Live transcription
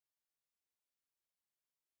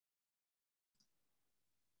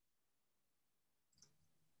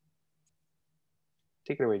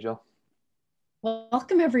Take it away, Jill.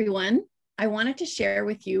 Welcome, everyone. I wanted to share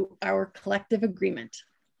with you our collective agreement.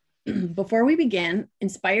 Before we begin,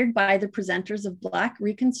 inspired by the presenters of Black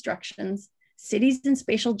Reconstructions, Cities and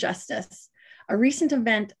Spatial Justice, a recent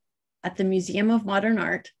event at the Museum of Modern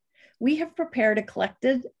Art, we have prepared a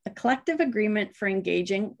collective agreement for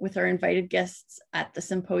engaging with our invited guests at the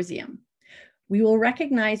symposium. We will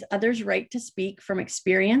recognize others' right to speak from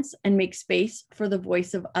experience and make space for the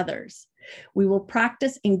voice of others. We will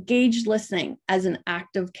practice engaged listening as an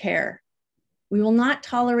act of care. We will not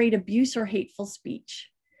tolerate abuse or hateful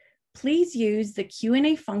speech. Please use the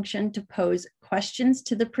Q&A function to pose questions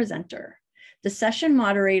to the presenter. The session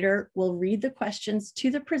moderator will read the questions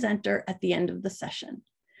to the presenter at the end of the session.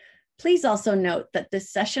 Please also note that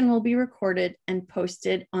this session will be recorded and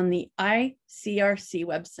posted on the ICRC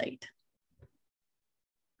website.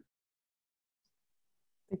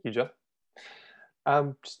 Thank you, Jill.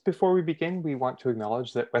 Just before we begin, we want to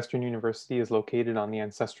acknowledge that Western University is located on the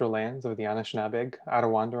ancestral lands of the Anishinaabeg,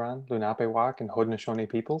 Arawandran, Lenape-Wauk, and Haudenosaunee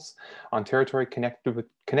peoples on territory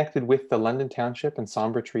connected with the London Township and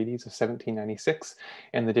Sombra Treaties of 1796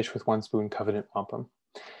 and the Dish with One Spoon Covenant Wampum.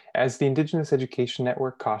 As the Indigenous Education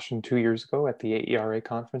Network cautioned 2 years ago at the AERA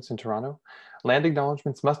conference in Toronto, land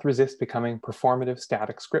acknowledgements must resist becoming performative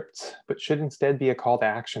static scripts, but should instead be a call to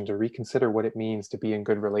action to reconsider what it means to be in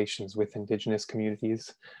good relations with Indigenous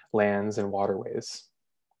communities, lands, and waterways.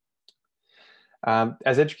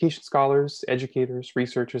 As education scholars, educators,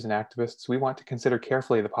 researchers, and activists, we want to consider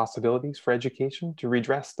carefully the possibilities for education to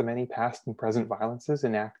redress the many past and present violences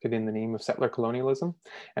enacted in the name of settler colonialism,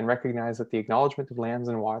 and recognize that the acknowledgement of lands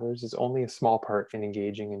and waters is only a small part in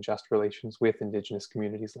engaging in just relations with Indigenous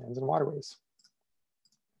communities, lands, and waterways.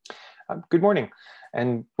 Good morning,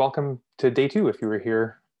 and welcome to day 2 if you were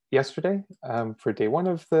here yesterday for day 1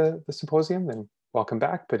 of the symposium, then welcome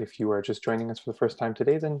back. But if you are just joining us for the first time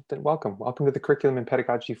today, then welcome. Welcome to the Curriculum and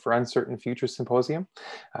Pedagogy for Uncertain Futures Symposium,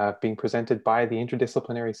 being presented by the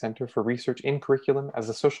Interdisciplinary Centre for Research in Curriculum as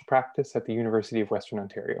a Social Practice at the University of Western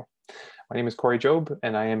Ontario. My name is Corey Job,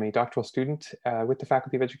 and I am a doctoral student with the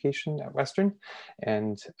Faculty of Education at Western,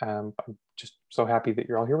 and I'm just so happy that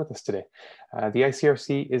you're all here with us today. The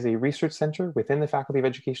ICRC is a research center within the Faculty of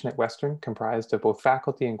Education at Western, comprised of both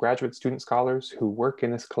faculty and graduate student scholars who work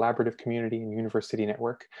in this collaborative community and university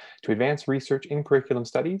network to advance research in curriculum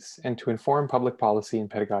studies and to inform public policy and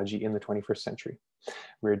pedagogy in the 21st century.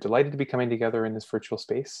 We're delighted to be coming together in this virtual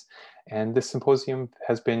space, and this symposium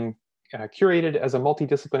has been curated as a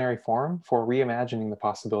multidisciplinary forum for reimagining the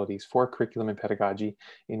possibilities for curriculum and pedagogy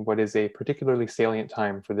in what is a particularly salient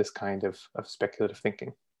time for this kind of speculative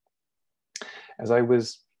thinking. As I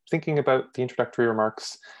was thinking about the introductory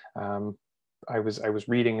remarks, I was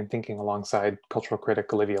reading and thinking alongside cultural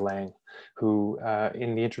critic Olivia Lang, who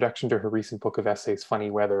in the introduction to her recent book of essays,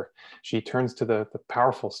 Funny Weather, she turns to the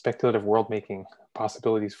powerful speculative world-making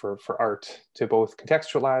possibilities for art to both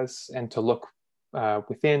contextualize and to look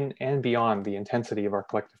within and beyond the intensity of our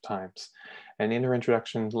collective times. And in her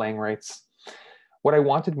introduction, Lang writes, "What I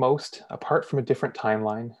wanted most, apart from a different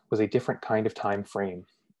timeline, was a different kind of time frame,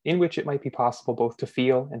 in which it might be possible both to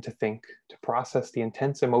feel and to think, to process the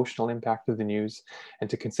intense emotional impact of the news, and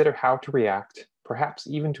to consider how to react, perhaps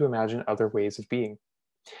even to imagine other ways of being."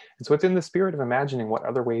 And so it's in the spirit of imagining what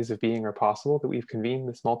other ways of being are possible that we've convened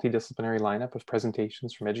this multidisciplinary lineup of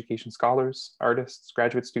presentations from education scholars, artists,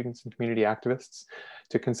 graduate students, and community activists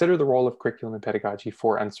to consider the role of curriculum and pedagogy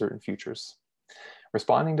for uncertain futures.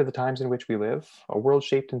 Responding to the times in which we live, a world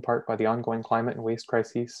shaped in part by the ongoing climate and waste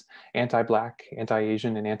crises, anti-Black,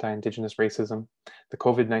 anti-Asian, and anti-Indigenous racism, the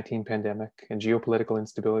COVID-19 pandemic, and geopolitical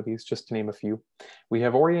instabilities, just to name a few, we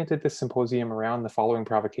have oriented this symposium around the following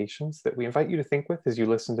provocations that we invite you to think with as you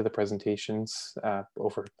listen to the presentations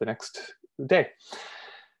over the next day.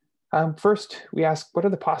 First, we ask, what are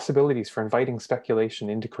the possibilities for inviting speculation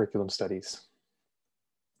into curriculum studies?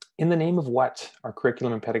 In the name of what are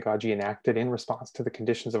curriculum and pedagogy enacted in response to the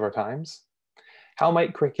conditions of our times? How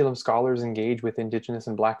might curriculum scholars engage with Indigenous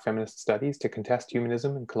and Black feminist studies to contest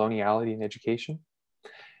humanism and coloniality in education?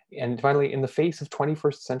 And finally, in the face of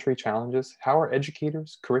 21st century challenges, how are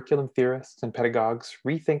educators, curriculum theorists, and pedagogues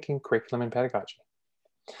rethinking curriculum and pedagogy?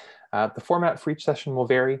 The format for each session will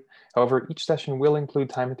vary. However, each session will include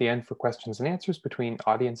time at the end for questions and answers between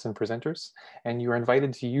audience and presenters, and you are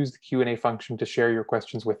invited to use the Q&A function to share your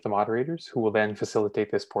questions with the moderators, who will then facilitate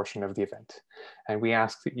this portion of the event. And we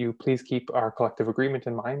ask that you please keep our collective agreement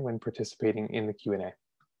in mind when participating in the Q&A.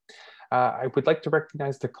 I would like to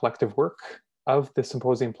recognize the collective work of the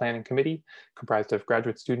Symposium Planning Committee, comprised of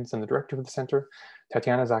graduate students and the director of the center,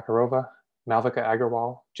 Tatiana Zakharova, Malvika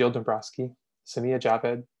Agarwal, Jill Dombrowski, Samia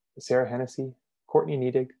Javed, Sarah Hennessy, Courtney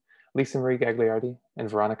Niedig, Lisa Marie Gagliardi, and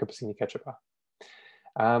Veronica Piscini-Ketchupa.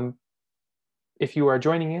 If you are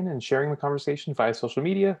joining in and sharing the conversation via social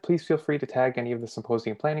media, please feel free to tag any of the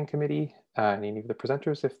Symposium Planning Committee and any of the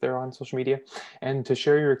presenters if they're on social media, and to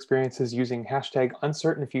share your experiences using hashtag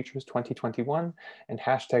 #UncertainFutures2021 and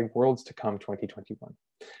hashtag WorldsToCome2021.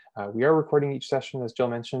 We are recording each session, as Jill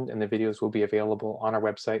mentioned, and the videos will be available on our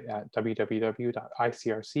website at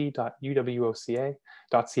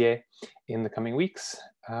www.icrc.uwoca.ca in the coming weeks.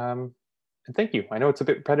 And thank you. I know it's a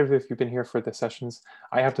bit repetitive if you've been here for the sessions.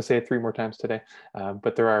 I have to say it 3 more times today,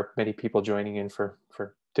 but there are many people joining in for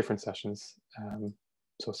different sessions.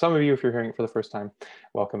 So some of you, if you're hearing it for the first time,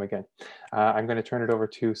 welcome again. I'm going to turn it over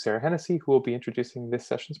to Sarah Hennessy, who will be introducing this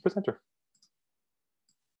session's presenter.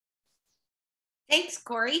 Thanks,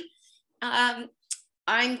 Corey. I'm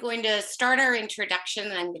going to start our introduction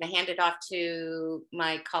and I'm going to hand it off to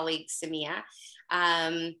my colleague, Samia.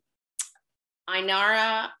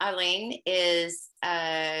 Ainara Alleyne is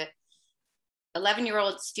a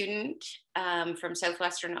 11-year-old student from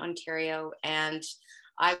Southwestern Ontario, and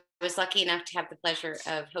I was lucky enough to have the pleasure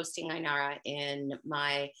of hosting Ainara in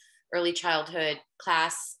my early childhood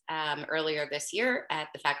class earlier this year at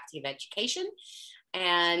the Faculty of Education.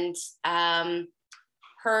 And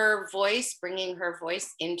her voice, bringing her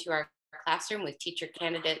voice into our classroom with teacher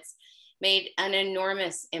candidates, made an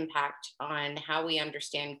enormous impact on how we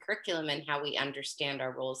understand curriculum and how we understand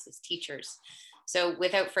our roles as teachers. So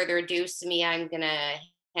without further ado, Samia, I'm gonna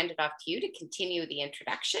hand it off to you to continue the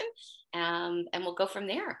introduction, and we'll go from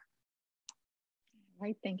there. All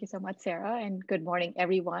right, thank you so much, Sarah, and good morning,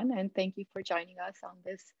 everyone, and thank you for joining us on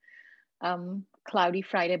this cloudy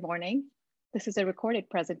Friday morning. This is a recorded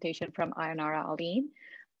presentation from Ainara Alleyne.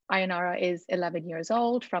 Ainara is 11 years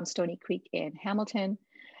old from Stony Creek in Hamilton.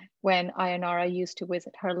 When Ainara used to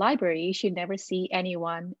visit her library, she'd never see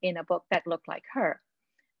anyone in a book that looked like her.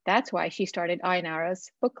 That's why she started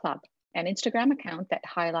Ainara's Book Club, an Instagram account that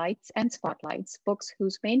highlights and spotlights books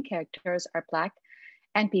whose main characters are Black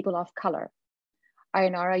and people of color.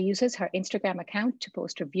 Ainara uses her Instagram account to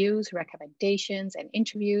post reviews, recommendations, and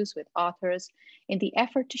interviews with authors in the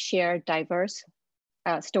effort to share diverse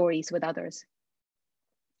stories with others.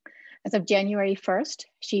 As of January 1st,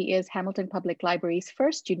 she is Hamilton Public Library's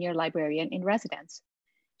first junior librarian in residence.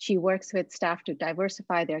 She works with staff to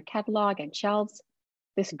diversify their catalog and shelves.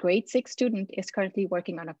 This grade 6 student is currently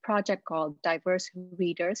working on a project called Diverse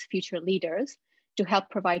Readers, Future Leaders to help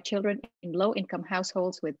provide children in low-income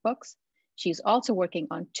households with books. She's also working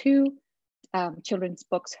on 2 children's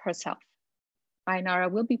books herself. Ainara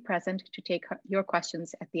will be present to take your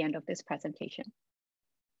questions at the end of this presentation.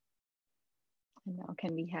 And now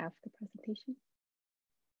can we have the presentation?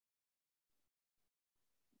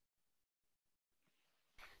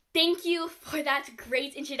 Thank you for that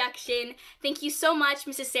great introduction. Thank you so much,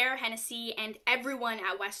 Mrs. Sarah Hennessy and everyone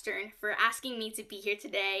at Western for asking me to be here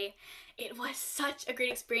today. It was such a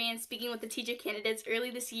great experience speaking with the teacher candidates early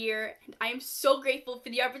this year, and I am so grateful for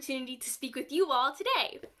the opportunity to speak with you all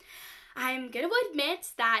today. I'm going to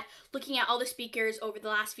admit that looking at all the speakers over the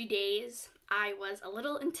last few days, I was a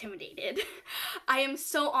little intimidated. I am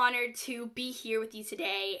so honored to be here with you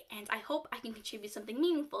today, and I hope I can contribute something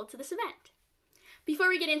meaningful to this event. Before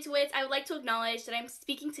we get into it, I would like to acknowledge that I'm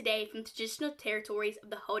speaking today from the traditional territories of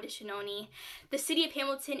the Haudenosaunee. The city of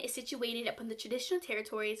Hamilton is situated upon the traditional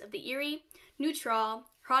territories of the Erie, Neutral,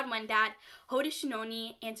 Huron-Wendat,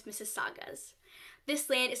 Haudenosaunee, and Mississaugas.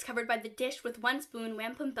 This land is covered by the Dish with One Spoon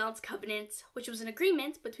Wampum Belts Covenant, which was an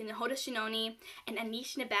agreement between the Haudenosaunee and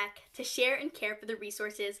Anishinaabe to share and care for the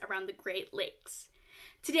resources around the Great Lakes.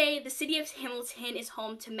 Today, the city of Hamilton is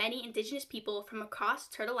home to many Indigenous people from across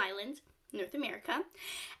Turtle Island, North America,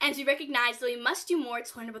 and we recognize that we must do more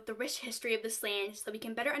to learn about the rich history of this land so that we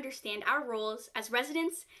can better understand our roles as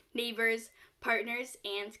residents, neighbors, partners,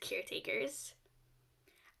 and caretakers.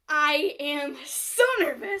 I am so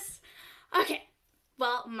nervous. Okay.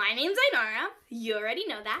 Well, my name's Ainara, you already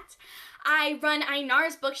know that. I run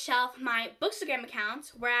Ainara's Bookshelf, my Bookstagram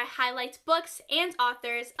account, where I highlight books and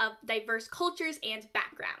authors of diverse cultures and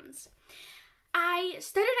backgrounds. I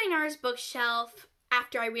started Ainara's Bookshelf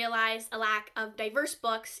after I realized a lack of diverse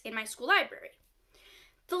books in my school library.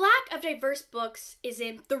 The lack of diverse books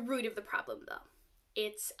isn't the root of the problem, though.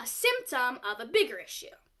 It's a symptom of a bigger issue.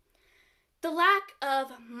 The lack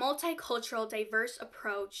of multicultural, diverse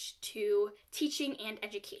approach to teaching and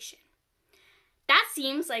education. That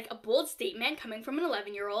seems like a bold statement coming from an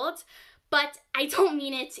 11-year-old, but I don't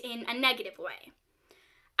mean it in a negative way.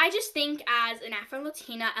 I just think as an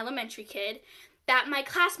Afro-Latina elementary kid that my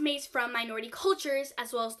classmates from minority cultures,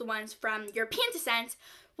 as well as the ones from European descent,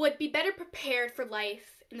 would be better prepared for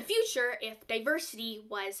life in the future if diversity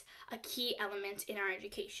was a key element in our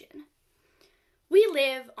education. We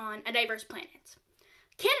live on a diverse planet.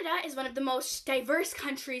 Canada is one of the most diverse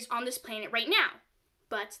countries on this planet right now,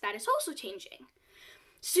 but that is also changing.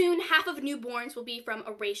 Soon, half of newborns will be from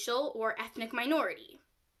a racial or ethnic minority.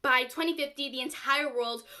 By 2050, the entire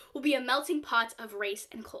world will be a melting pot of race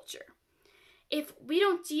and culture. If we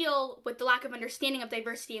don't deal with the lack of understanding of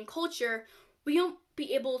diversity and culture, we won't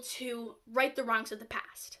be able to right the wrongs of the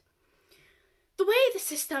past. The way the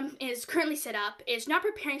system is currently set up is not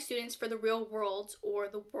preparing students for the real world or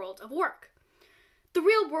the world of work. The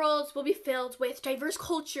real world will be filled with diverse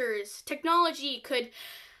cultures. Technology could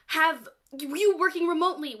have you working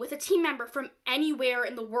remotely with a team member from anywhere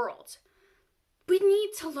in the world. We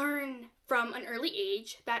need to learn from an early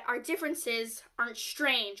age that our differences aren't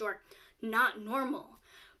strange or not normal,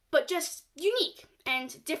 but just unique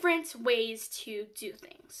and different ways to do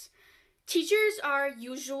things. Teachers are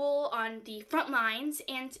usual on the front lines,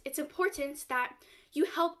 and it's important that you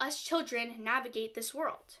help us children navigate this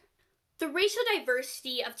world. The racial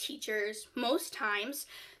diversity of teachers, most times,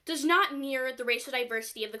 does not mirror the racial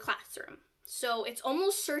diversity of the classroom. So it's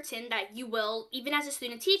almost certain that you will, even as a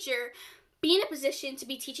student teacher, be in a position to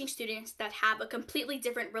be teaching students that have a completely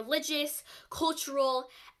different religious, cultural,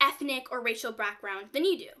 ethnic, or racial background than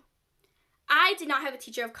you do. I did not have a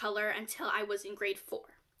teacher of color until I was in grade 4,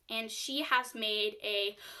 and she has made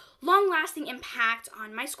a long-lasting impact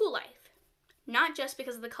on my school life. Not just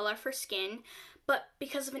because of the color of her skin, but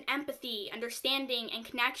because of an empathy, understanding, and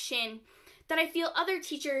connection that I feel other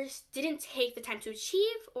teachers didn't take the time to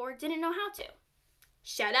achieve or didn't know how to.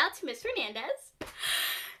 Shout out to Ms. Fernandez.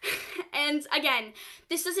 And again,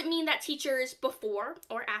 this doesn't mean that teachers before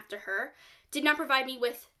or after her did not provide me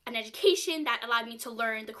with an education that allowed me to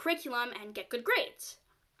learn the curriculum and get good grades.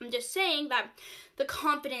 I'm just saying that the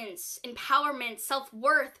confidence, empowerment,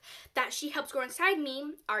 self-worth that she helps grow inside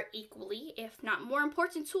me are equally, if not more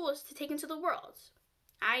important tools to take into the world.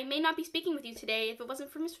 I may not be speaking with you today if it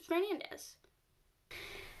wasn't for Ms. Fernandez.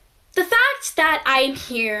 The fact that I'm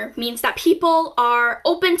here means that people are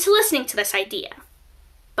open to listening to this idea.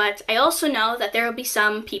 But I also know that there will be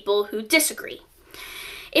some people who disagree.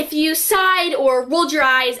 If you sighed or rolled your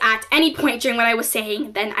eyes at any point during what I was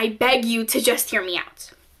saying, then I beg you to just hear me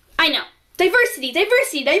out. I know. Diversity,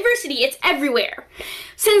 diversity, diversity, it's everywhere.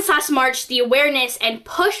 Since last March, the awareness and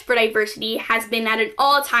push for diversity has been at an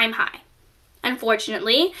all-time high.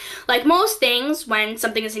 Unfortunately, like most things, when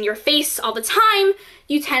something is in your face all the time,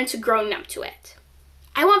 you tend to grow numb to it.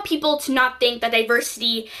 I want people to not think that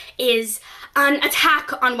diversity is an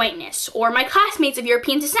attack on whiteness or my classmates of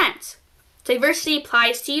European descent. Diversity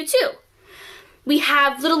applies to you too. We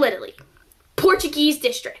have Little Italy, Portuguese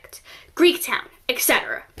district, Greek town,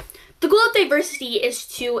 etc. The goal of diversity is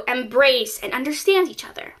to embrace and understand each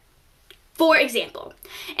other. For example,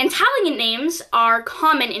 Italian names are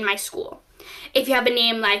common in my school. If you have a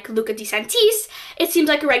name like Luca Di Santis, it seems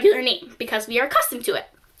like a regular name because we are accustomed to it.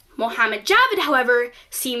 Mohammed Javid, however,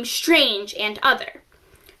 seems strange and other.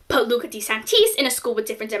 Put Luca Di Santis in a school with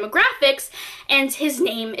different demographics, and his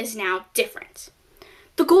name is now different.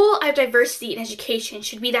 The goal of diversity in education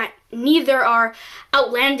should be that neither are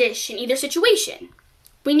outlandish in either situation.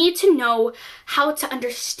 We need to know how to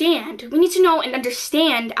understand. We need to know and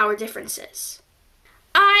understand our differences.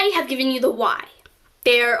 I have given you the why.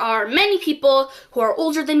 There are many people who are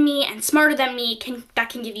older than me and smarter than me that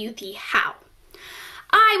can give you the how.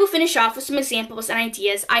 I will finish off with some examples and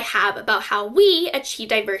ideas I have about how we achieve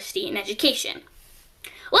diversity in education.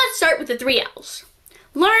 Let's start with the 3 L's.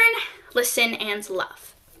 Learn, listen, and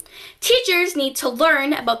love. Teachers need to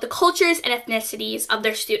learn about the cultures and ethnicities of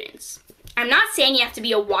their students. I'm not saying you have to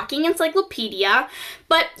be a walking encyclopedia,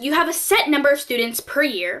 but you have a set number of students per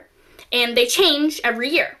year, and they change every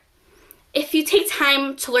year. If you take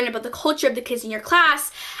time to learn about the culture of the kids in your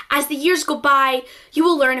class, as the years go by, you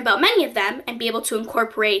will learn about many of them and be able to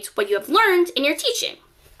incorporate what you have learned in your teaching.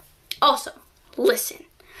 Also, listen.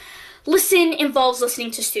 Listen involves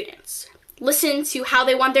listening to students. Listen to how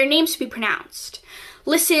they want their names to be pronounced.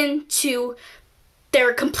 Listen to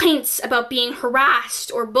their complaints about being harassed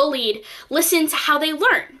or bullied. Listen to how they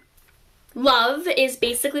learn. Love is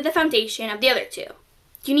basically the foundation of the other two.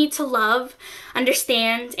 You need to love,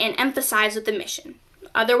 understand, and emphasize with the mission.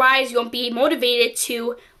 Otherwise, you won't be motivated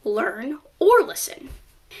to learn or listen.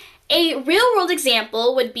 A real-world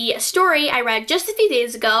example would be a story I read just a few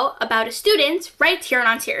days ago about a student right here in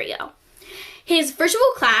Ontario. His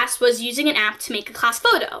virtual class was using an app to make a class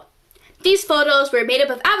photo. These photos were made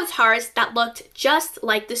up of avatars that looked just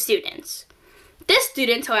like the students. This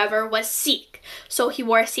student, however, was Sikh, so he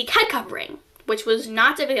wore a Sikh head covering, which was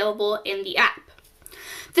not available in the app.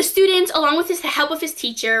 The student, along with the help of his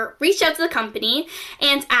teacher, reached out to the company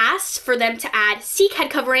and asked for them to add Sikh head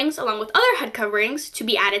coverings along with other head coverings to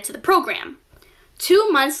be added to the program. 2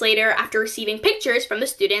 months later, after receiving pictures from the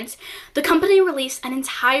students, the company released an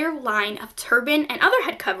entire line of turban and other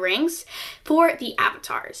head coverings for the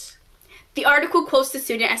avatars. The article quotes the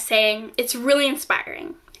student as saying, "It's really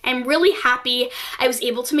inspiring. I'm really happy I was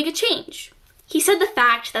able to make a change." He said the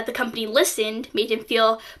fact that the company listened made him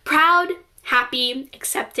feel proud, happy,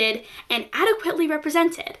 accepted, and adequately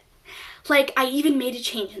represented. Like I even made a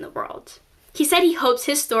change in the world. He said he hopes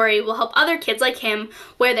his story will help other kids like him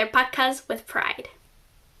wear their patkas with pride.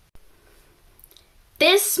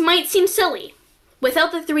 This might seem silly.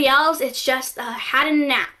 Without the 3 L's, it's just a hat and a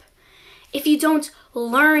nap. If you don't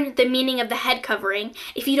learn the meaning of the head covering,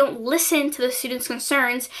 if you don't listen to the students'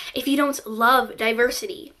 concerns, if you don't love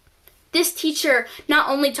diversity. This teacher not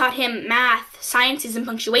only taught him math, sciences, and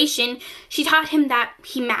punctuation, she taught him that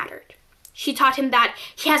he mattered. She taught him that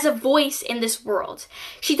he has a voice in this world.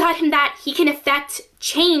 She taught him that he can affect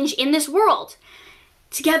change in this world.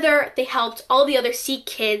 Together, they helped all the other Sikh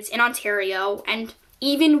kids in Ontario and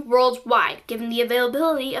even worldwide, given the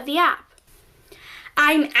availability of the app.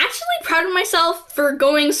 I'm actually proud of myself for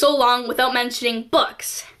going so long without mentioning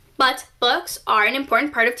books, but books are an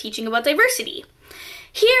important part of teaching about diversity.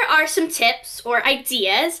 Here are some tips or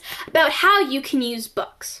ideas about how you can use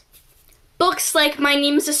books. Books like My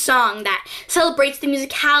Name is a Song that celebrates the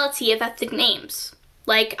musicality of ethnic names,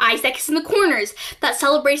 like Isaac's in the Corners that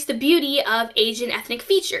celebrates the beauty of Asian ethnic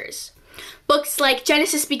features. Books like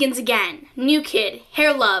Genesis Begins Again, New Kid,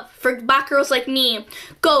 Hair Love, For Black Girls Like Me,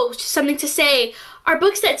 Ghost, Something to Say, are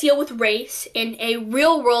books that deal with race in a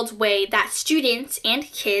real-world way that students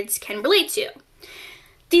and kids can relate to.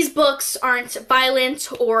 These books aren't violent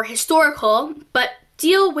or historical, but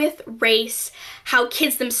deal with race, how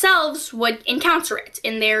kids themselves would encounter it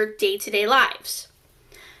in their day-to-day lives.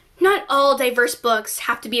 Not all diverse books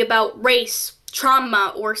have to be about race,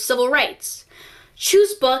 trauma, or civil rights.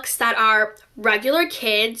 Choose books that are regular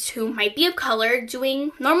kids who might be of color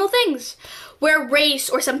doing normal things, where race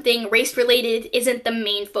or something race-related isn't the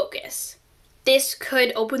main focus. This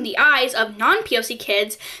could open the eyes of non-POC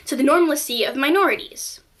kids to the normalcy of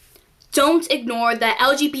minorities. Don't ignore the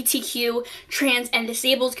LGBTQ, trans, and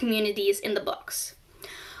disabled communities in the books.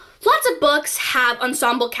 Lots of books have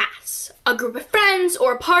ensemble casts, a group of friends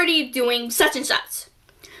or a party doing such and such.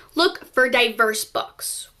 Look for diverse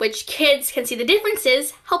books, which kids can see the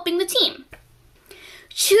differences helping the team.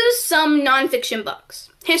 Choose some nonfiction books,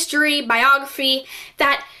 history, biography,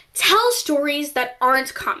 that tell stories that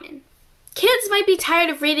aren't common. Kids might be tired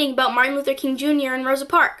of reading about Martin Luther King Jr. and Rosa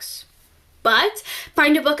Parks. But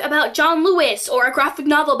find a book about John Lewis or a graphic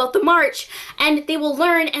novel about the march, and they will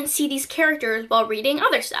learn and see these characters while reading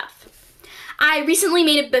other stuff. I recently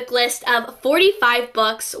made a book list of 45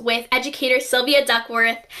 books with educator Sylvia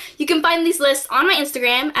Duckworth. You can find these lists on my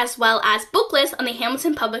Instagram as well as book lists on the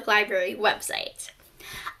Hamilton Public Library website.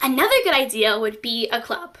 Another good idea would be a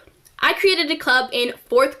club. I created a club in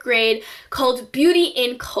 4th grade called Beauty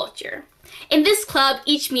in Culture. In this club,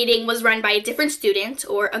 each meeting was run by a different student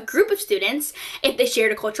or a group of students if they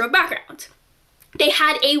shared a cultural background. They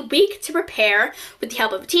had a week to prepare, with the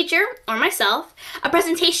help of a teacher or myself, a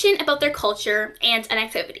presentation about their culture and an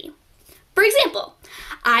activity. For example,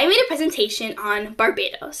 I made a presentation on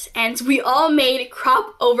Barbados, and we all made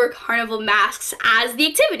crop over carnival masks as the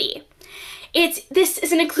activity. This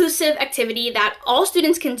is an inclusive activity that all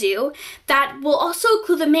students can do that will also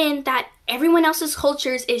clue them in that everyone else's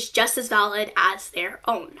cultures is just as valid as their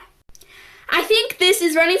own. I think this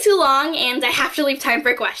is running too long and I have to leave time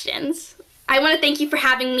for questions. I want to thank you for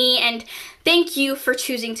having me and thank you for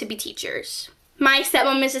choosing to be teachers. My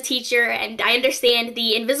stepmom is a teacher and I understand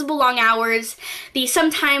the invisible long hours, the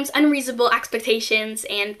sometimes unreasonable expectations,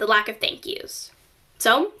 and the lack of thank yous.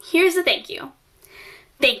 So here's the thank you.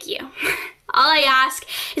 Thank you. All I ask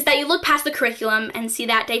is that you look past the curriculum and see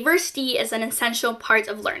that diversity is an essential part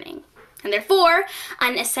of learning, and therefore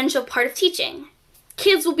an essential part of teaching.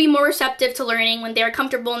 Kids will be more receptive to learning when they are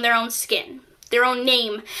comfortable in their own skin, their own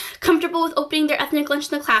name, comfortable with opening their ethnic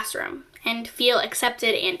lunch in the classroom, and feel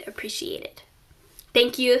accepted and appreciated.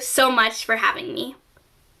 Thank you so much for having me.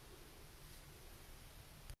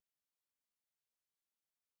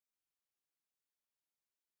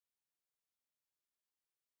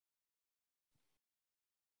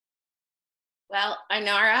 Well,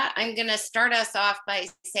 Ainara, I'm going to start us off by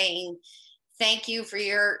saying thank you for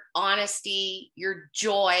your honesty, your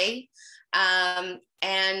joy,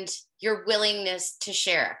 and your willingness to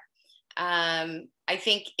share. I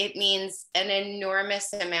think it means an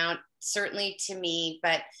enormous amount certainly to me,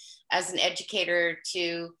 but as an educator,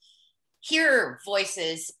 to hear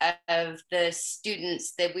voices of the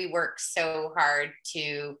students that we work so hard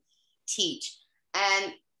to teach.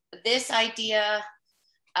 And this idea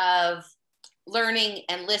of learning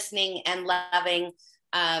and listening and loving,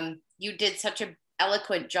 you did such an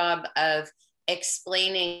eloquent job of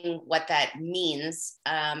explaining what that means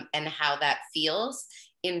and how that feels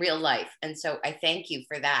in real life. And so I thank you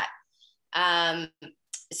for that.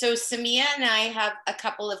 So Samia and I have a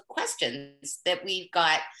couple of questions that we've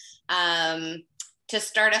got to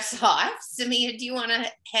start us off. Samia, do you want to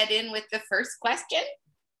head in with the first question?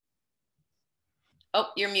 Oh,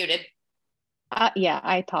 you're muted. Yeah,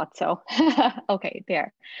 I thought so. Okay,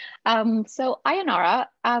 there. So Ainara,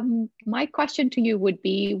 my question to you would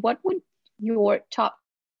be, what would your top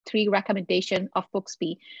 3 recommendation of books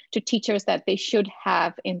be to teachers that they should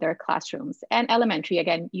have in their classrooms? And elementary,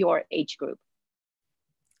 again, your age group.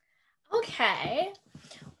 Okay.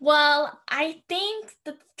 Well, I think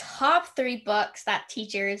the top 3 books that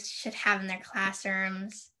teachers should have in their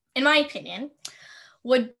classrooms, in my opinion,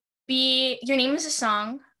 would be Your Name is a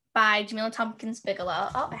Song by Jamila Tompkins Bigelow.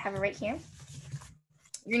 Oh, I have it right here.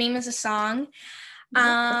 Your Name is a Song.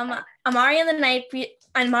 Amari and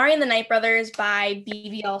the Night Brothers by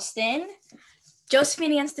B.B. Alston.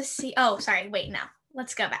 Josephine Against the Sea. Oh, sorry. Wait, no.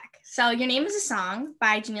 Let's go back. So Your Name is a Song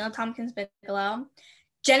by Jamila Tompkins Bigelow.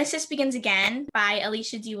 Genesis Begins Again by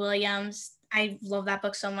Alicia D. Williams. I love that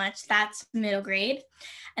book so much. That's middle grade.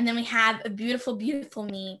 And then we have A Beautiful, Beautiful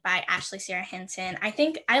Me by Ashley Sarah Hinton.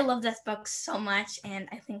 I love this book so much, and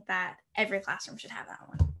I think that every classroom should have that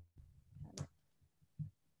one.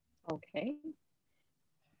 Okay.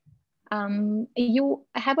 You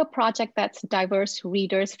have a project that's Diverse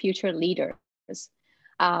Readers, Future Leaders.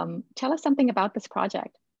 Tell us something about this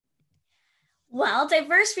project. Well,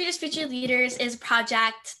 Diverse Readers, Future Leaders is a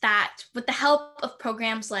project that, with the help of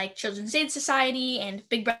programs like Children's Aid Society and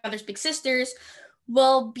Big Brothers Big Sisters,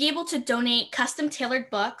 will be able to donate custom-tailored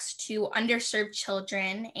books to underserved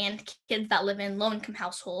children and kids that live in low-income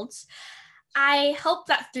households. I hope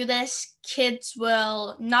that through this, kids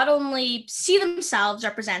will not only see themselves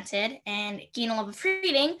represented and gain a love of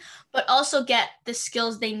reading, but also get the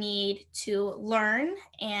skills they need to learn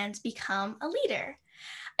and become a leader.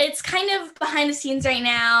 It's kind of behind the scenes right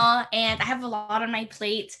now, and I have a lot on my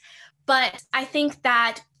plate, but I think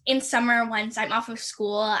that in summer, once I'm off of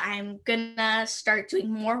school, I'm gonna start doing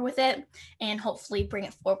more with it and hopefully bring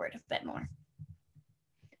it forward a bit more.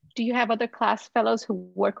 Do you have other class fellows who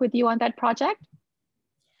work with you on that project?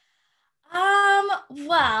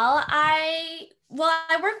 Well, I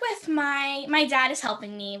work with my dad is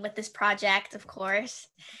helping me with this project, of course.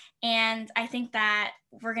 And I think that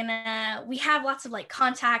we have lots of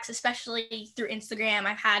contacts, especially through Instagram.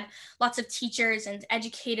 I've had lots of teachers and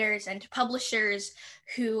educators and publishers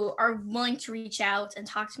who are willing to reach out and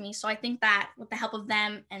talk to me. So I think that with the help of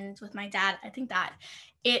them and with my dad, I think that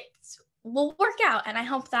it will work out, and I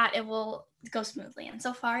hope that it will go smoothly. And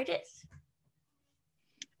so far it is.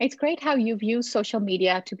 It's great how you've used social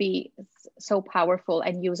media to be so powerful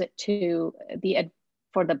and use it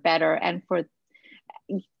for the better and for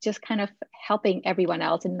just kind of helping everyone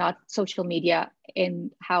else, and not social media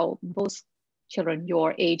in how most children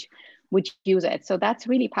your age would use it. So that's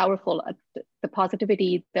really powerful. The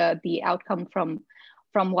positivity, the outcome from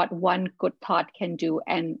what one good thought can do,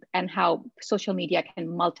 and how social media can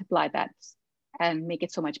multiply that and make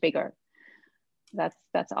it so much bigger.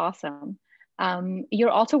 That's awesome. You're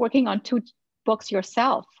also working on 2 books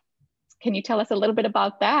yourself. Can you tell us a little bit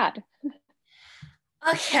about that?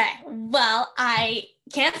 Okay, well, I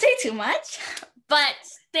can't say too much, but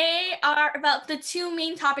they are about the 2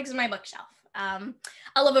 main topics of my bookshelf.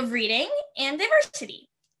 A love of reading and diversity.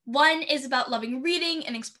 One is about loving reading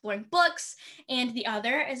and exploring books, and the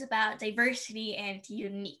other is about diversity and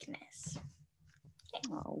uniqueness. Okay.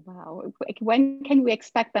 Oh, wow. When can we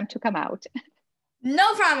expect them to come out?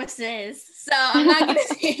 No promises, so I'm not going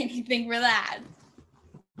to say anything for that.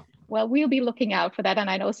 Well, we'll be looking out for that, and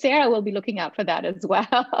I know Sarah will be looking out for that as well,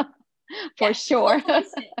 for sure.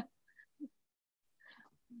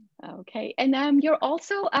 Okay, and you're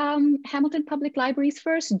also Hamilton Public Library's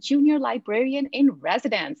first junior librarian in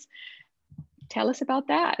residence. Tell us about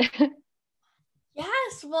that.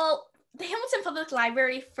 Yes, well, the Hamilton Public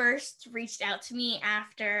Library first reached out to me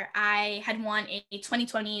after I had won a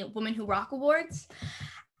 2020 Women Who Rock Awards.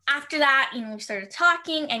 After that, we started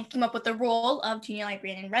talking and came up with the role of junior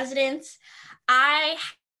librarian in residence. I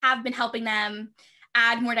have been helping them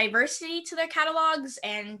add more diversity to their catalogs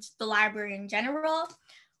and the library in general.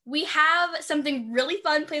 we have something really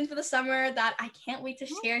fun planned for the summer that I can't wait to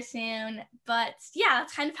share soon. But yeah,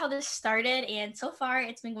 that's kind of how this started. And so far,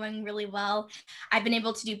 it's been going really well. I've been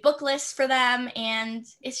able to do book lists for them, and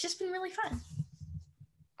it's just been really fun.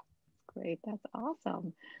 Great, that's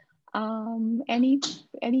awesome. Any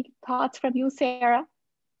thoughts from you, Sarah?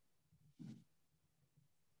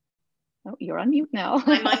 Oh, you're on mute now.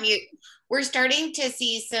 I'm on mute. We're starting to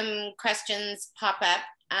see some questions pop up.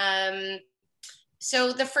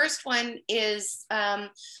 So the first one is,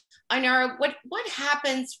 Ainara, what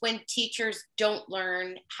happens when teachers don't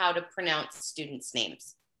learn how to pronounce students'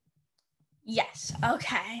 names? Yes,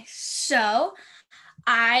 okay. So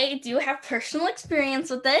I do have personal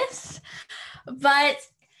experience with this, but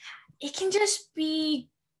it can just be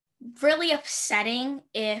really upsetting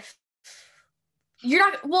if you're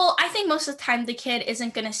not, well, I think most of the time the kid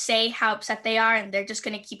isn't going to say how upset they are and they're just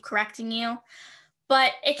going to keep correcting you.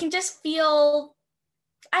 But it can just feel,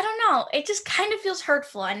 I don't know, it just kind of feels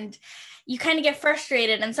hurtful and you kind of get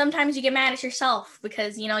frustrated and sometimes you get mad at yourself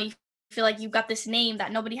because, you know, you feel like you've got this name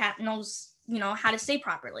that nobody knows, you know, how to say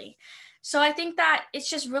properly. So I think that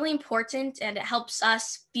it's just really important and it helps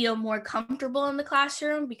us feel more comfortable in the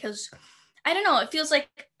classroom because I don't know, it feels like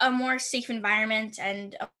a more safe environment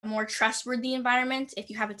and a more trustworthy environment if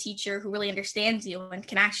you have a teacher who really understands you and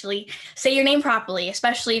can actually say your name properly,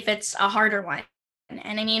 especially if it's a harder one.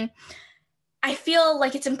 And I mean, I feel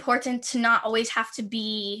like it's important to not always have to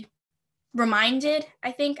be reminded.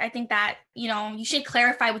 I think that, you know, you should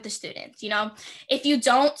clarify with the students, you know, if you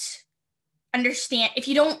don't understand, if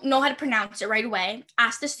you don't know how to pronounce it right away,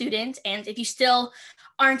 ask the student. And if you still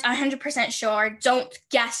aren't 100% sure, don't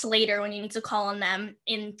guess later when you need to call on them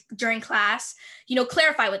during class, you know,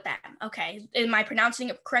 clarify with them. Okay, am I pronouncing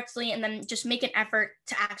it correctly? And then just make an effort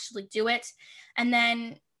to actually do it. And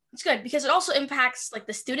then it's good because it also impacts like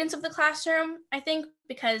the students of the classroom, I think,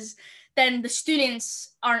 because then the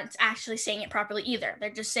students aren't actually saying it properly either. They're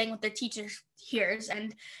just saying what their teacher hears,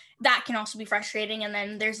 and that can also be frustrating. And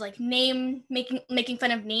then there's like making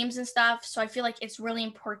fun of names and stuff. So I feel like it's really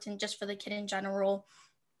important just for the kid in general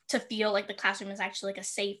to feel like the classroom is actually like a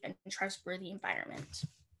safe and trustworthy environment.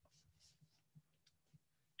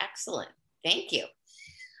 Excellent, thank you.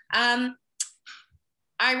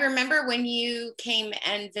 I remember when you came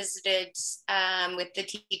and visited with the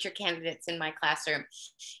teacher candidates in my classroom,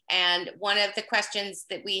 and one of the questions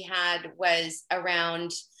that we had was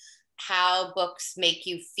around how books make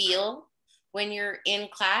you feel when you're in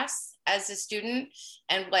class as a student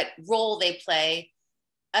and what role they play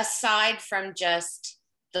aside from just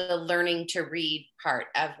the learning to read part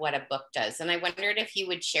of what a book does. And I wondered if you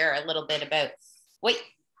would share a little bit about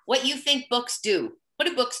what you think books do. What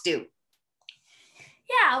do books do?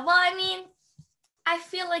 Yeah, well, I mean, I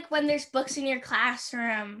feel like when there's books in your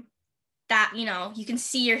classroom that, you know, you can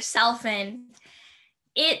see yourself in,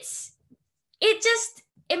 it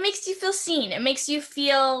makes you feel seen. It makes you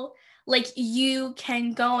feel like you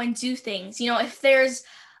can go and do things. You know, if there's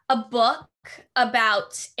a book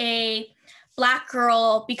about a Black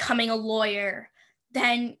girl becoming a lawyer,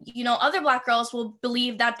 then, you know, other Black girls will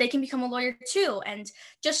believe that they can become a lawyer too. And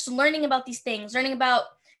just learning about these things, learning about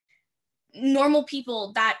normal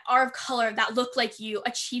people that are of color that look like you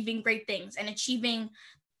achieving great things and achieving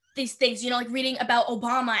these things, you know, like reading about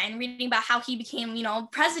Obama and reading about how he became, you know,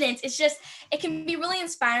 president. It's just, it can be really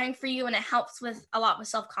inspiring for you and it helps with a lot with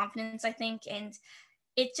self-confidence, I think. And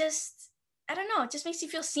it just, I don't know, it just makes you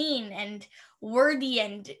feel seen and worthy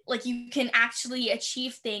and like you can actually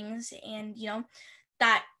achieve things. And, you know,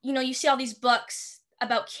 that, you know, you see all these books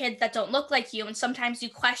about kids that don't look like you. And sometimes you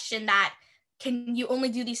question that, can you only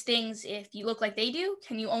do these things if you look like they do?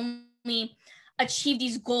 Can you only achieve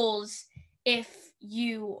these goals if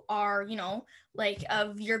you are, you know, like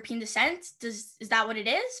of European descent? Is that what it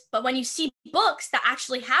is? But when you see books that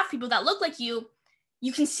actually have people that look like you,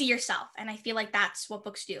 you can see yourself. And I feel like that's what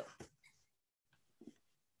books do.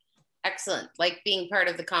 Excellent. Like being part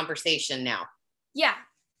of the conversation now. Yeah.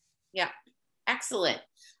 Yeah. Excellent.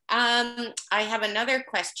 I have another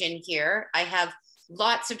question here. I have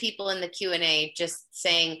lots of people in the Q&A just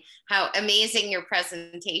saying how amazing your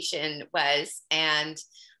presentation was and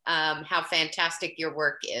how fantastic your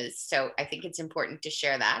work is. So I think it's important to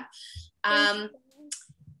share that. I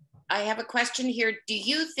have a question here. Do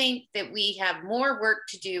you think that we have more work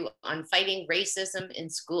to do on fighting racism in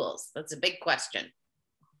schools? That's a big question.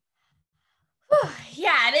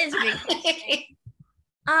 Yeah, it is a big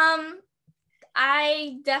question.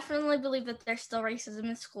 I definitely believe that there's still racism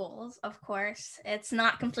in schools, of course. It's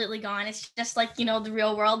not completely gone. It's just like, you know, the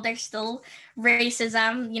real world, there's still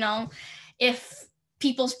racism. You know, if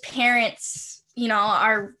people's parents, you know,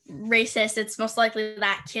 are racist, it's most likely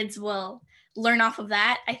that kids will learn off of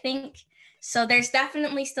that, I think. So there's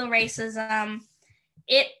definitely still racism.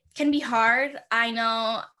 It can be hard. I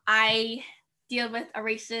know I deal with a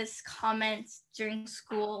racist comment during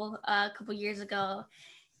school a couple years ago,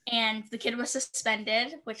 and the kid was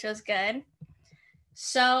suspended, which was good.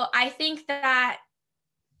 So I think that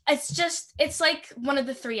it's like one of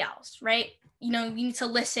the 3 L's, right? You know, you need to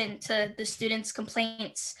listen to the students'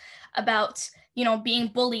 complaints about, you know, being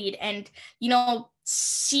bullied, and, you know,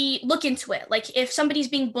 look into it. Like, if somebody's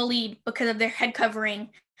being bullied because of their head covering,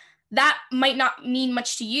 that might not mean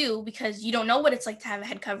much to you because you don't know what it's like to have a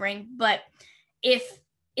head covering. But if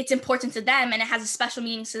it's important to them and it has a special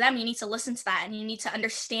meaning to them, you need to listen to that and you need to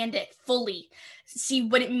understand it fully, see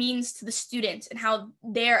what it means to the student and how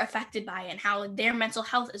they're affected by it and how their mental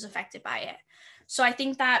health is affected by it. So I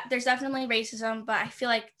think that there's definitely racism, but I feel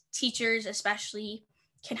like teachers especially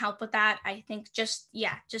can help with that. I think just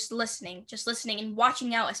listening and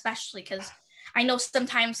watching out, especially because I know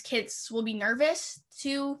sometimes kids will be nervous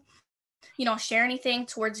to, you know, share anything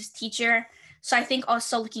towards his teacher. So I think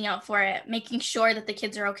also looking out for it, making sure that the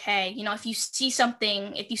kids are okay. You know, if you see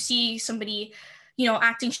somebody, you know,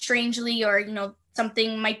 acting strangely, or, you know,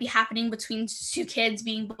 something might be happening between 2 kids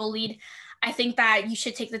being bullied, I think that you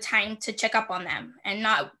should take the time to check up on them and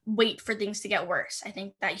not wait for things to get worse. I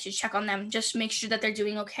think that you should check on them, just make sure that they're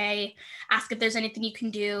doing okay, ask if there's anything you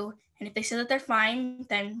can do. And if they say that they're fine,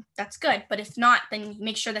 then that's good. But if not, then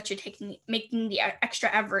make sure that you're making the extra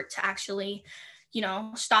effort to actually, you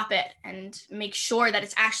know, stop it and make sure that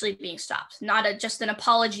it's actually being stopped. Not just an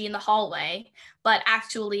apology in the hallway, but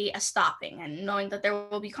actually a stopping and knowing that there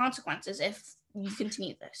will be consequences if you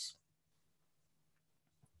continue this.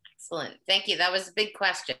 Excellent. Thank you. That was a big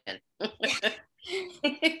question.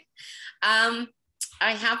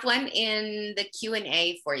 I have one in the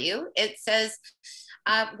Q&A for you. It says,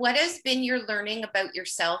 what has been your learning about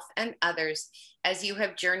yourself and others as you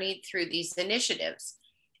have journeyed through these initiatives?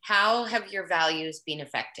 How have your values been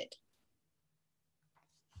affected?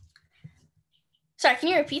 Sorry, can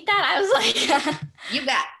you repeat that? I was like, You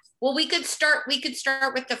bet. Well, we could start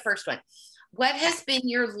with the first one. What has been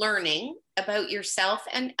your learning about yourself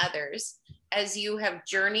and others as you have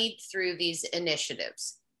journeyed through these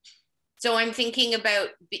initiatives? So I'm thinking about,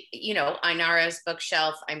 you know, Ainara's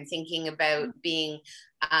bookshelf. I'm thinking about being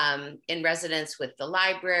in residence with the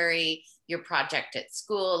library, your project at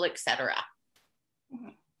school, etc.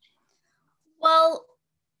 Well,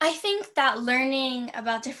 I think that learning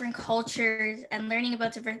about different cultures and learning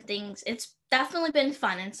about different things, it's definitely been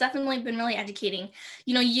fun. It's definitely been really educating.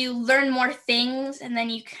 You know, you learn more things and then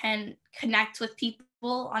you can connect with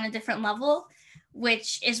people on a different level,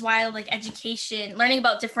 which is why, like, education, learning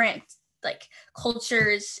about different, like,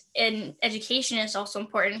 cultures in education is also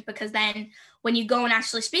important, because then when you go and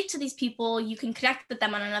actually speak to these people, you can connect with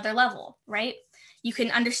them on another level, right? You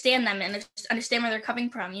can understand them and understand where they're coming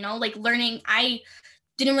from, you know, like learning. I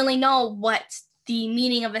didn't really know what the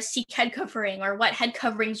meaning of a Sikh head covering or what head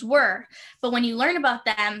coverings were. But when you learn about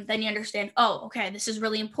them, then you understand, oh, okay, this is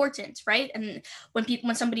really important, right? And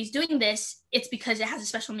when somebody's doing this, it's because it has a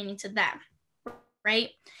special meaning to them, right?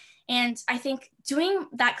 And I think doing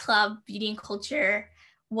that club, Beauty and Culture,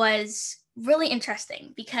 was really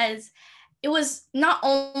interesting because it was not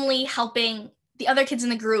only helping the other kids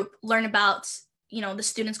in the group learn about, you know, the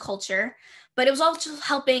students' culture, but it was also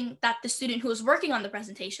helping that the student who was working on the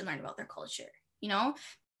presentation learn about their culture. You know,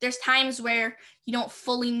 there's times where you don't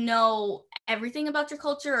fully know everything about your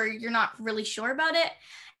culture or you're not really sure about it.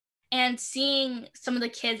 And seeing some of the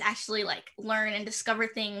kids actually like learn and discover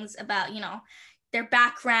things about, you know, their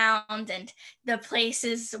background and the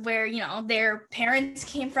places where, you know, their parents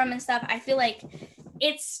came from and stuff, I feel like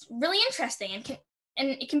it's really interesting and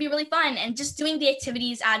it can be really fun. And just doing the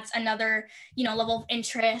activities adds another, you know, level of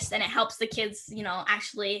interest, and it helps the kids, you know,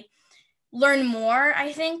 actually learn more,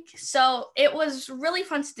 I think. So it was really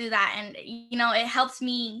fun to do that. And, you know, it helps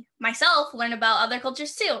me myself learn about other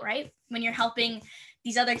cultures too, right? When you're helping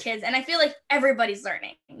these other kids. And I feel like everybody's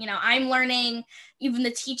learning. You know, I'm learning, even the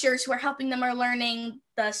teachers who are helping them are learning,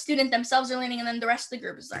 the student themselves are learning, and then the rest of the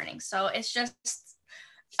group is learning. So it's just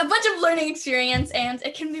a bunch of learning experience, and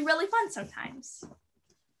it can be really fun sometimes.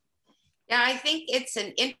 Yeah, I think it's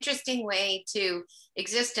an interesting way to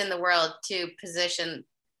exist in the world, to position,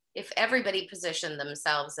 if everybody positioned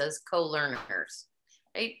themselves as co-learners,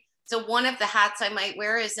 right? So one of the hats I might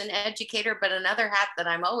wear is an educator, but another hat that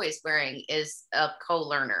I'm always wearing is a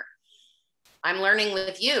co-learner. I'm learning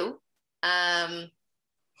with you.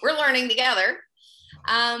 We're learning together.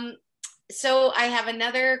 So I have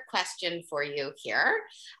another question for you here.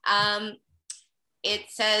 it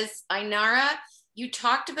says, Ainara, you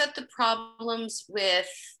talked about the problems with,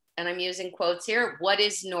 and I'm using quotes here, what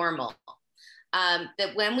is normal?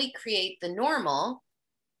 That when we create the normal,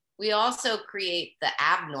 we also create the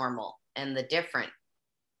abnormal and the different.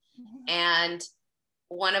 And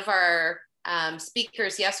one of our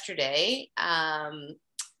speakers yesterday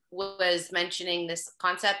was mentioning this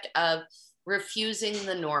concept of refusing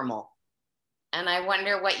the normal. And I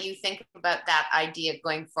wonder what you think about that idea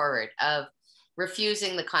going forward of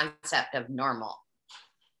refusing the concept of normal.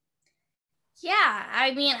 Yeah,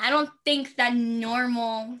 I mean, I don't think that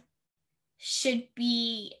normal should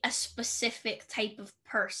be a specific type of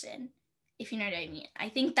person, if you know what I mean. I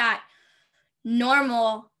think that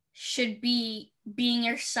normal should be being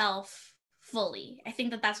yourself fully. I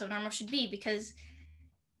think that that's what normal should be, because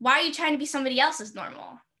why are you trying to be somebody else's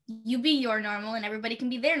normal? You be your normal and everybody can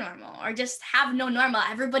be their normal, or just have no normal.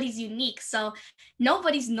 Everybody's unique, so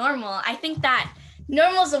nobody's normal. I think that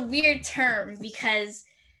normal is a weird term because,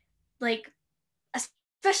 like,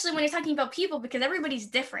 especially when you're talking about people, because everybody's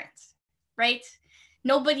different, right?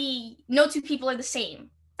 No two people are the same.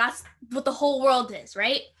 That's what the whole world is,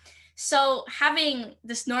 right? So having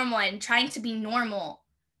this normal and trying to be normal,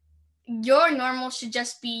 your normal should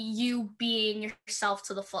just be you being yourself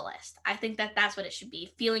to the fullest. I think that that's what it should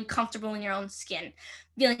be. Feeling comfortable in your own skin,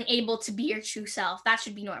 feeling able to be your true self. That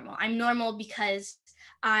should be normal. I'm normal because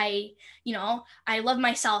I love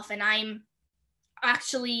myself and I'm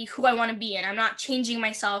actually who I want to be, and I'm not changing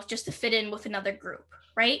myself just to fit in with another group,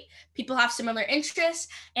 right? People have similar interests,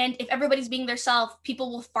 and if everybody's being their self,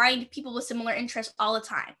 people will find people with similar interests all the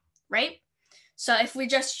time, right? So if we're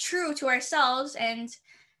just true to ourselves and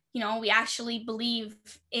we actually believe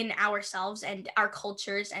in ourselves and our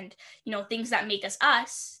cultures and things that make us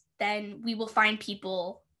us, then we will find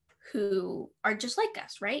people who are just like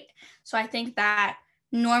us, right? So I think that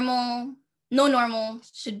no normal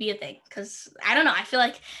should be a thing, because I don't know, I feel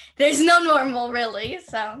like there's no normal really.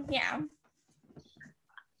 So yeah,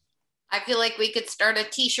 I feel like we could start a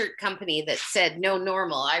t-shirt company that said no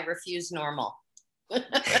normal, I refuse normal. I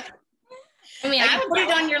mean, I put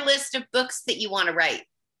it on your list of books that you want to write.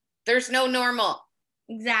 There's no normal.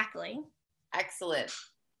 Exactly. Excellent.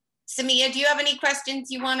 Samia, do you have any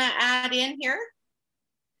questions you want to add in here?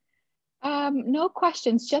 No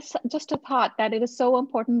questions, just a thought that it is so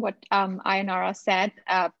important what Ainara said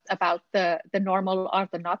about the normal or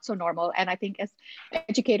the not so normal. And I think as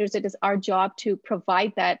educators, it is our job to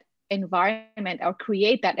provide that environment or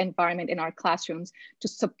create that environment in our classrooms to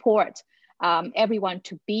support everyone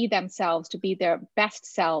to be themselves, to be their best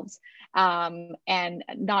selves, and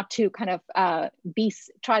not to kind of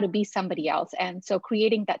try to be somebody else. And so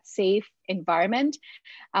creating that safe environment,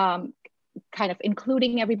 kind of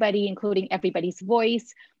including everybody's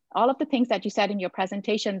voice, all of the things that you said in your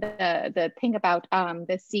presentation, the thing about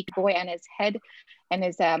the Sikh boy and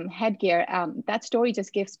his headgear, that story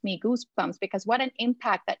just gives me goosebumps, because what an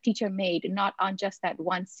impact that teacher made, not on just that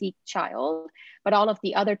one Sikh child, but all of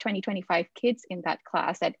the other 20-25 kids in that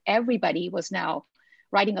class, that everybody was now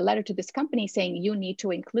writing a letter to this company saying, you need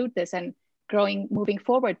to include this. And moving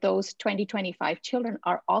forward, those 20-25 children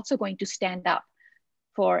are also going to stand up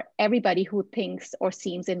for everybody who thinks or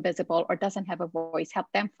seems invisible or doesn't have a voice, help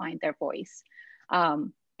them find their voice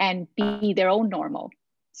and be their own normal.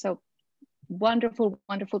 So wonderful,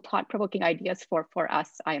 wonderful thought-provoking ideas for us,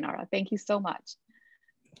 Ainara. Thank you so much.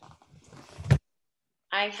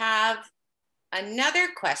 I have another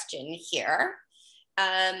question here.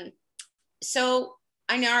 So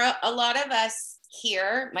Ainara, a lot of us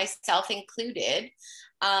here, myself included,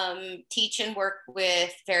 teach and work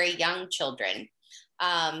with very young children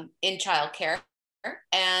in childcare,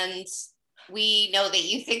 and we know that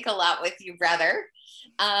you think a lot with your brother.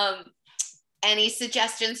 Any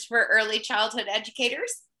suggestions for early childhood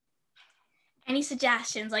educators? Any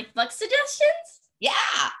suggestions, like book suggestions? Yeah.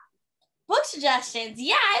 Book suggestions.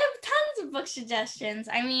 Yeah, I have tons of book suggestions.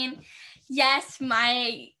 I mean, yes,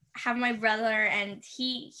 I have my brother, and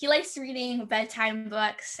he likes reading bedtime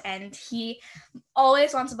books, and he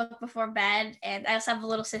always wants a book before bed. And I also have a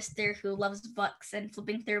little sister who loves books and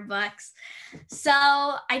flipping through books. So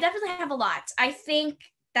I definitely have a lot. I think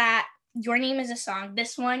that Your Name is a Song,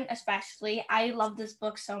 this one especially, I love this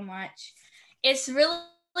book so much. It's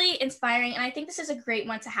really inspiring, and I think this is a great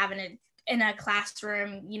one to have in a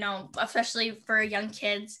classroom, especially for young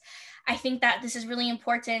kids. I think that this is really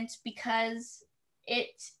important because it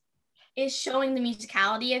is showing the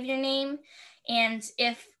musicality of your name. And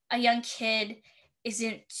if a young kid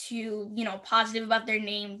isn't too, positive about their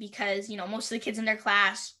name because, most of the kids in their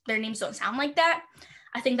class, their names don't sound like that,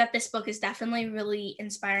 I think that this book is definitely really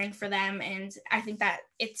inspiring for them, and I think that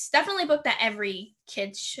it's definitely a book that every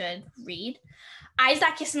kid should read. Eyes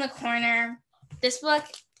That Kiss in the Corner. This book,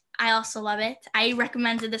 I also love it. I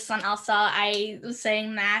recommended this one also. I was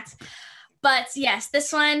saying that. But yes,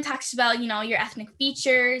 this one talks about, you know, your ethnic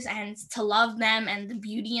features and to love them and the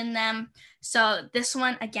beauty in them. So this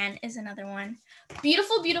one, again, is another one.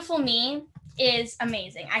 Beautiful, Beautiful Me is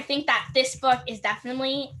amazing. I think that this book is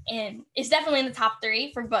definitely in the top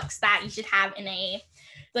 3 for books that you should have in a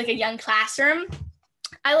young classroom.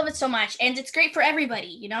 I love it so much, and it's great for everybody.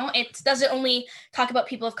 You know, it doesn't only talk about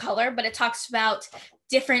people of color, but it talks about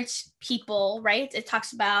different people, right? It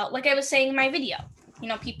talks about, like I was saying in my video, you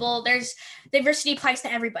know, people, there's diversity applies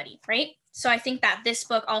to everybody, right? So I think that this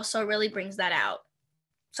book also really brings that out.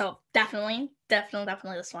 So definitely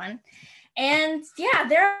this one. And yeah,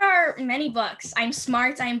 there are many books. I'm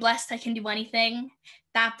Smart, I'm Blessed, I Can Do Anything.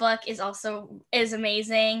 That book is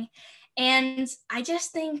amazing. And I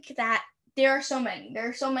just think that there are so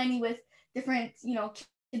many with different, you know,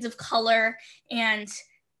 kids of color and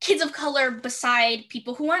kids of color beside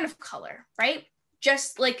people who aren't of color, right?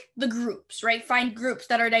 Just like the groups, right? Find groups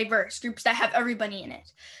that are diverse, groups that have everybody in it.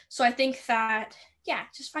 So I think that, yeah,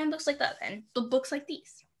 just find books like that and the books like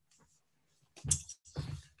these.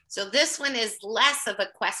 So this one is less of a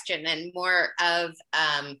question and more of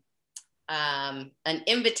an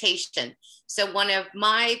invitation. So one of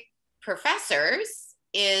my professors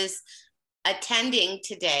is attending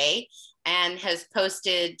today and has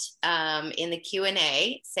posted in the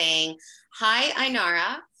Q&A saying, "Hi,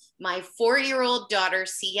 Ainara. My 4-year-old daughter,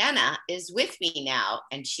 Sienna, is with me now,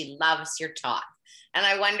 and she loves your talk. And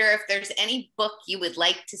I wonder if there's any book you would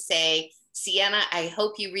like to say, Sienna, I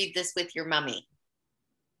hope you read this with your mummy."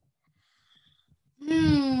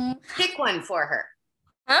 Pick one for her.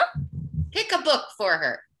 Huh? Pick a book for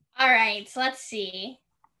her. All right, so let's see.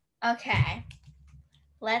 Okay.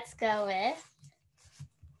 Let's go with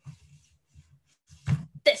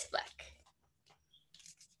this book.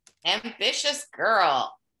 Ambitious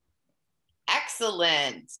Girl.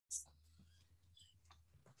 Excellent.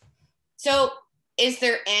 So is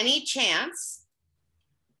there any chance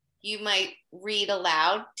you might read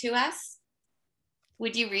aloud to us?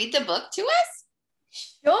 Would you read the book to us?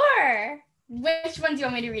 Sure. Which one do you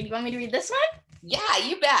want me to read? You want me to read this one? Yeah,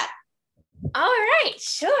 you bet. All right,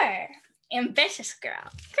 sure. Ambitious Girl.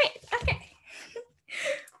 Great, okay.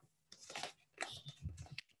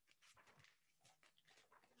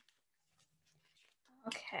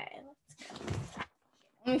 Okay, let's go.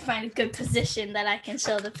 Let me find a good position that I can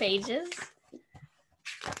show the pages.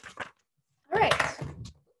 All right.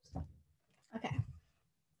 Okay.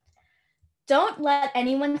 Don't let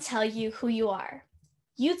anyone tell you who you are.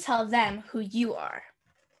 You tell them who you are.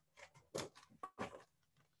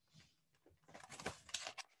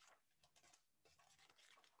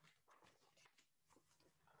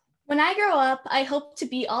 When I grow up, I hope to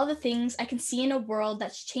be all the things I can see in a world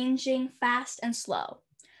that's changing fast and slow,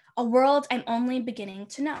 a world I'm only beginning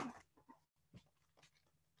to know.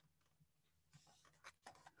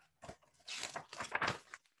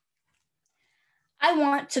 I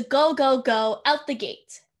want to go, go, go out the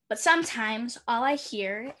gate, but sometimes all I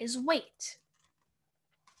hear is wait.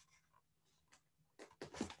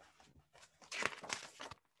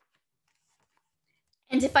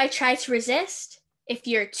 And if I try to resist, if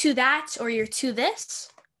you're to that or you're to this,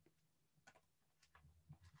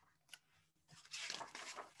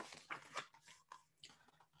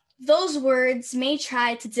 those words may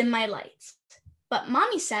try to dim my light, but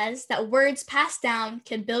Mommy says that words passed down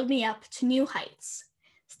can build me up to new heights.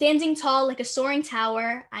 Standing tall like a soaring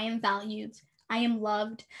tower, I am valued, I am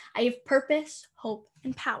loved, I have purpose, hope,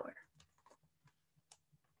 and power.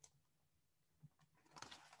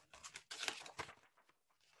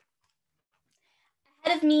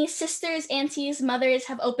 Ahead of me, sisters, aunties, mothers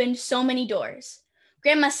have opened so many doors.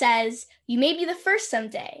 Grandma says, you may be the first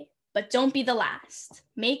someday, but don't be the last.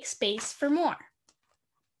 Make space for more.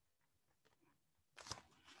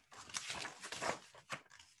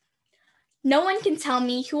 No one can tell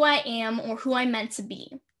me who I am or who I'm meant to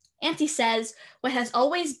be. Auntie says, what has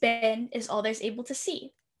always been is all there's able to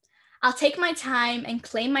see. I'll take my time and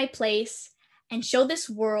claim my place and show the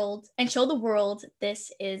world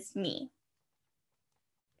this is me.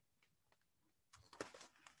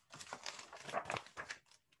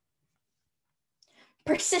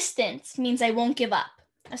 Persistent means I won't give up.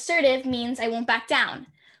 Assertive means I won't back down.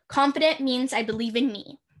 Confident means I believe in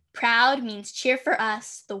me. Proud means cheer for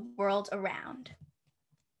us, the world around.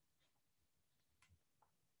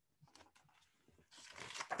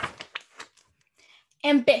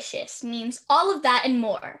 Ambitious means all of that and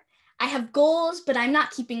more. I have goals, but I'm not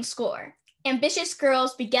keeping score. Ambitious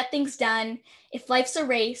girls, we get things done. If life's a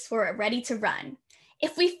race, we're ready to run.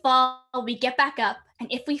 If we fall, we get back up.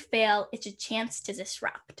 And if we fail, it's a chance to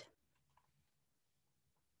disrupt.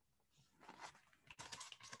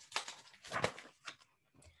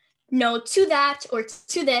 No to that or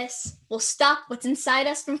to this will stop what's inside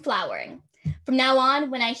us from flowering. From now on,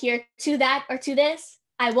 when I hear to that or to this,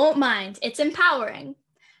 I won't mind, it's empowering.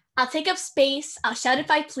 I'll take up space, I'll shout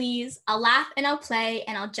if I please, I'll laugh and I'll play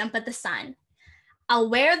and I'll jump at the sun. I'll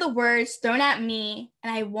wear the words thrown at me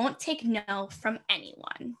and I won't take no from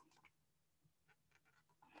anyone.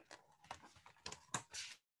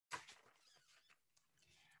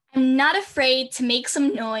 I'm not afraid to make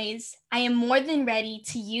some noise. I am more than ready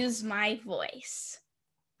to use my voice.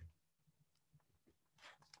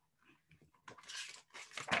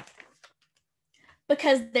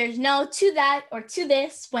 Because there's no to that or to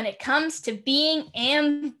this when it comes to being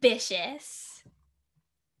ambitious.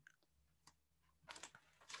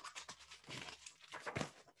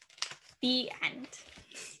 The end.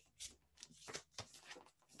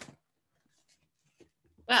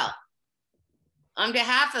 Well, on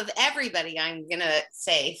behalf of everybody, I'm going to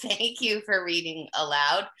say thank you for reading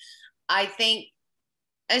aloud. I think,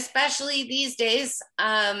 especially these days,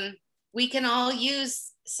 we can all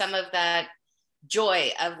use some of that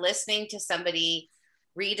joy of listening to somebody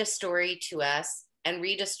read a story to us and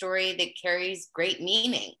read a story that carries great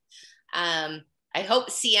meaning. I hope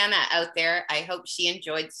Sienna out there, I hope she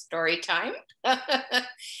enjoyed story time.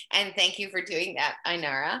 And thank you for doing that,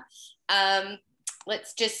 Ainara.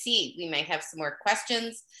 Let's just see, we might have some more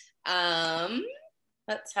questions.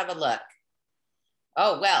 Let's have a look.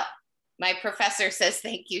 Oh, well, my professor says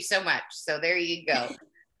thank you so much. So there you go.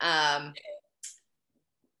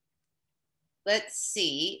 Let's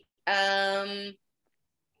see.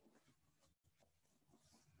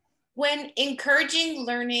 When encouraging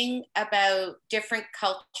learning about different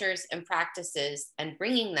cultures and practices and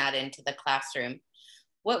bringing that into the classroom,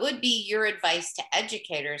 what would be your advice to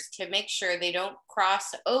educators to make sure they don't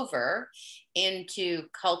cross over into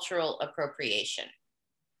cultural appropriation?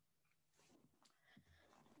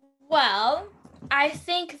 Well, I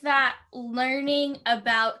think that learning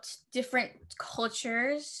about different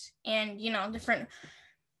cultures and, different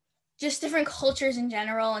cultures in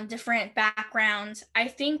general and different backgrounds, I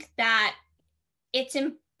think that it's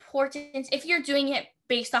important if you're doing it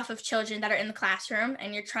based off of children that are in the classroom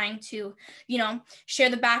and you're trying to, share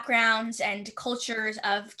the backgrounds and cultures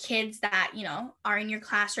of kids that, are in your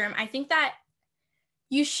classroom. I think that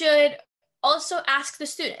you should also ask the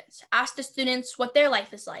students what their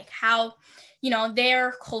life is like, how,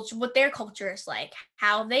 their culture, what their culture is like,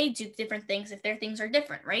 how they do different things, if their things are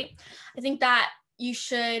different, right? I think that you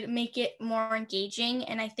should make it more engaging.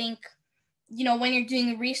 And I think, when you're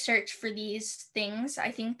doing research for these things,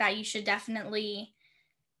 I think that you should definitely,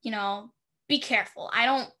 be careful.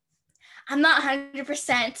 I'm not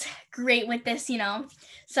 100% great with this,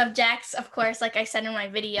 subjects. Of course, like I said in my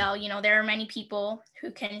video, there are many people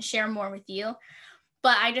who can share more with you,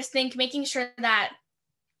 but I just think making sure that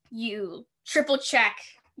you triple check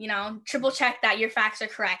that your facts are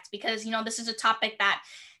correct, because, this is a topic that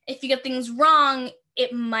if you get things wrong,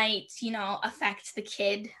 it might, affect the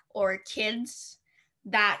kid or kids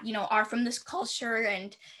that, are from this culture,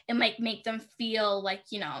 and it might make them feel like,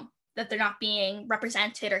 that they're not being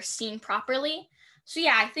represented or seen properly. So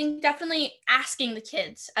yeah, I think definitely asking the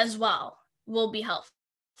kids as well will be helpful,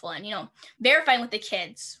 and, verifying with the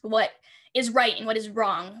kids what is right and what is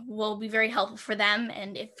wrong will be very helpful for them.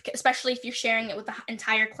 And especially if you're sharing it with the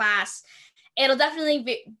entire class, it'll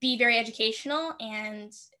definitely be very educational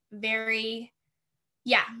and very,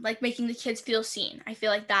 like making the kids feel seen. I feel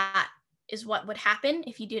like that is what would happen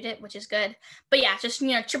if you did it, which is good. But yeah, just,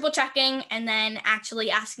 triple checking and then actually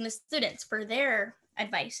asking the students for their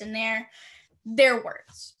advice and their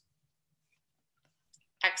words.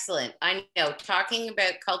 Excellent. I know talking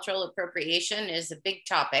about cultural appropriation is a big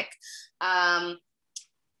topic. I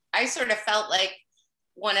sort of felt like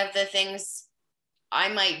one of the things I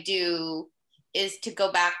might do is to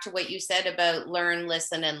go back to what you said about learn,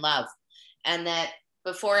 listen, and love. And that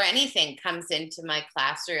before anything comes into my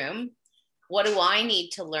classroom, what do I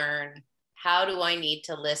need to learn? How do I need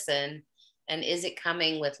to listen? And is it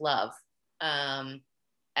coming with love? And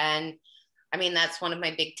I mean, that's one of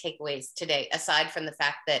my big takeaways today, aside from the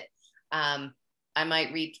fact that I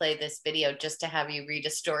might replay this video just to have you read a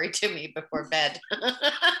story to me before bed.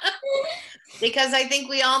 Because I think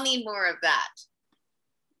we all need more of that.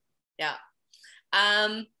 Yeah.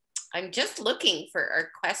 I'm just looking for our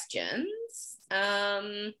questions.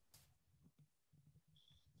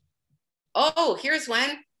 Oh, here's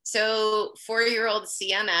one. So 4-year-old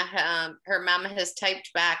Sienna, her mom has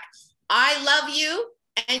typed back, "I love you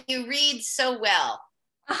and you read so well."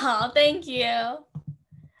 Oh, thank you.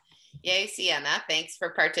 Yay, Sienna. Thanks for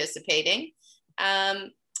participating.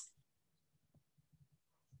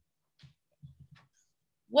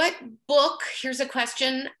 What book, here's a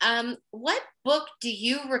question. What book do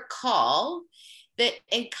you recall that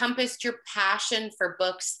encompassed your passion for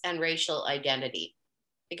books and racial identity?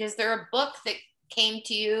 Because there a book that came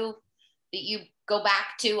to you that you go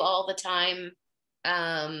back to all the time,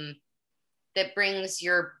 that brings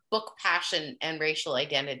your book passion and racial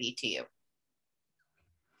identity to you?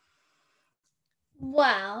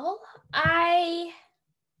 Well,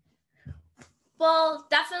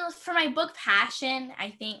 definitely for my book passion, I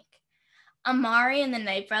think Amari and the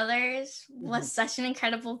Night Brothers was such an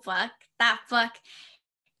incredible book. That book,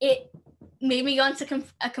 it made me go into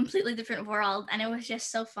a completely different world, and it was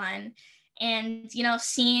just so fun. And,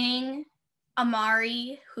 seeing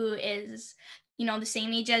Amari, who is, the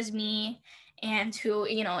same age as me and who,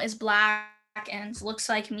 is Black and looks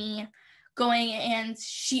like me, going, and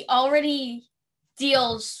she already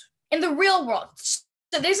deals in the real world.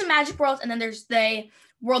 So there's a magic world, and then there's the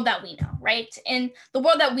world that we know, right? In the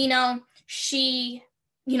world that we know, she,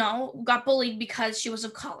 got bullied because she was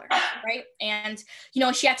of color, right? And,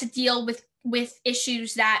 she had to deal with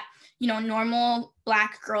issues that, normal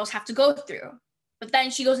Black girls have to go through. But then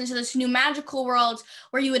she goes into this new magical world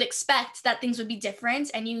where you would expect that things would be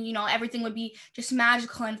different and everything would be just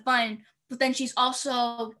magical and fun. But then she's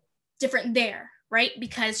also different there, right?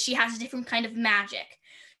 Because she has a different kind of magic.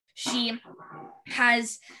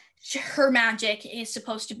 Her magic is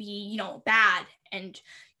supposed to be, bad and,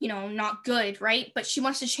 not good, right? But she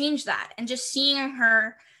wants to change that. And just seeing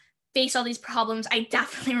her face all these problems, I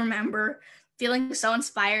definitely remember feeling so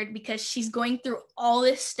inspired because she's going through all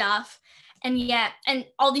this stuff. And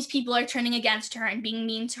all these people are turning against her and being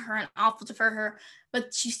mean to her and awful to her,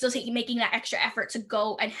 but she's still making that extra effort to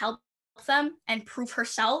go and help them and prove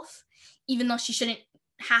herself, even though she shouldn't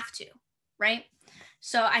have to, right?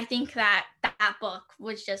 So I think that book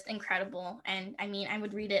was just incredible. And I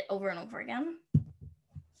would read it over and over again.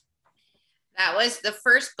 That was the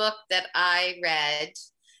first book that I read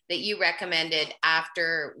that you recommended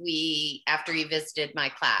after you visited my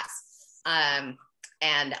class.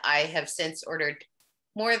 And I have since ordered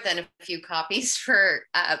more than a few copies for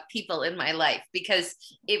people in my life, because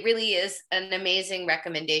it really is an amazing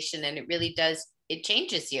recommendation, and it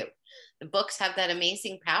changes you. The books have that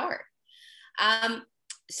amazing power.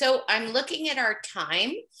 So I'm looking at our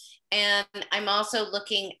time, and I'm also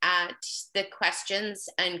looking at the questions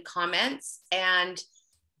and comments, and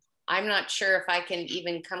I'm not sure if I can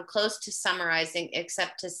even come close to summarizing,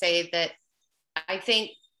 except to say that I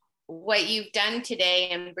think what you've done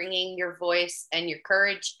today and bringing your voice and your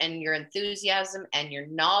courage and your enthusiasm and your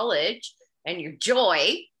knowledge and your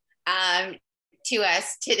joy to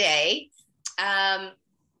us today,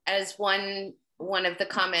 as one of the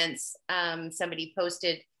comments somebody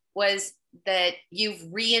posted was that you've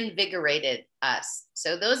reinvigorated us.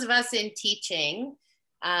 So those of us in teaching,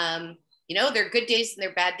 there are good days and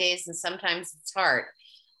there are bad days, and sometimes it's hard.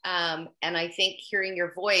 And I think hearing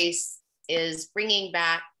your voice is bringing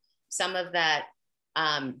back some of that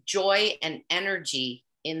joy and energy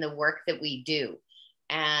in the work that we do.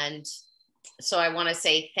 And so I want to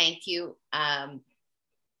say thank you.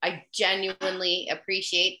 I genuinely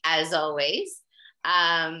appreciate, as always,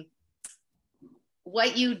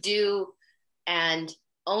 what you do and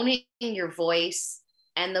owning your voice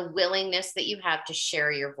and the willingness that you have to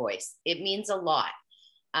share your voice. It means a lot.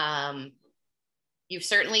 You've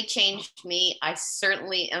certainly changed me. I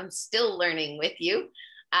certainly am still learning with you.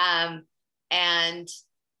 And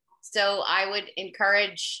so I would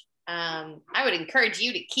encourage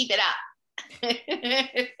you to keep it up.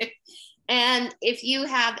 And if you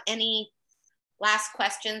have any last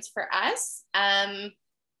questions for us,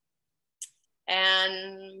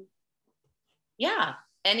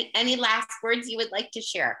 any last words you would like to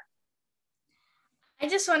share? I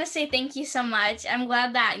just want to say thank you so much. I'm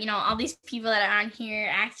glad that, all these people that are on here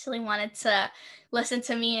actually wanted to listen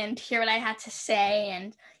to me and hear what I had to say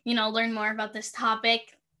and, learn more about this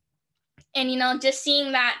topic. And, just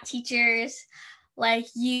seeing that teachers like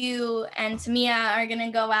you and Tamia are going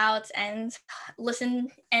to go out and listen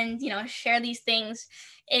and, share these things,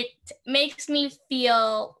 it makes me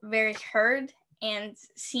feel very heard and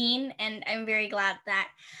seen. And I'm very glad that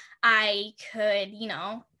I could,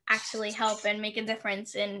 actually help and make a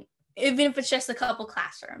difference in, even if it's just a couple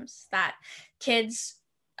classrooms, that kids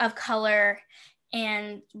of color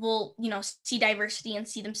and will, see diversity and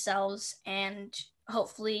see themselves and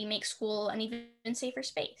hopefully make school an even safer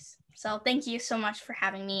space. So thank you so much for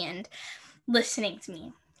having me and listening to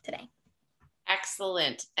me today.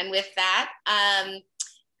 Excellent. And with that,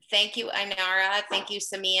 thank you, Ainara. Thank you,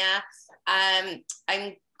 Samia.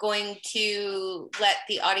 I'm going to let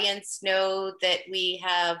the audience know that we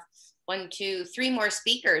have 1, 2, 3 more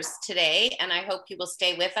speakers today, and I hope you will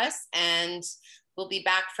stay with us, and we'll be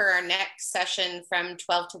back for our next session from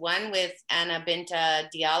 12 to 1 with Ana Binta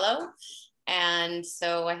Diallo. And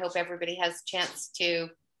so I hope everybody has a chance to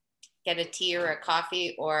get a tea or a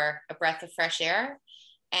coffee or a breath of fresh air.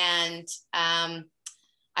 And I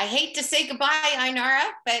hate to say goodbye, Ainara,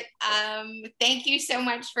 but thank you so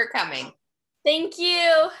much for coming. Thank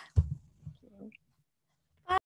you.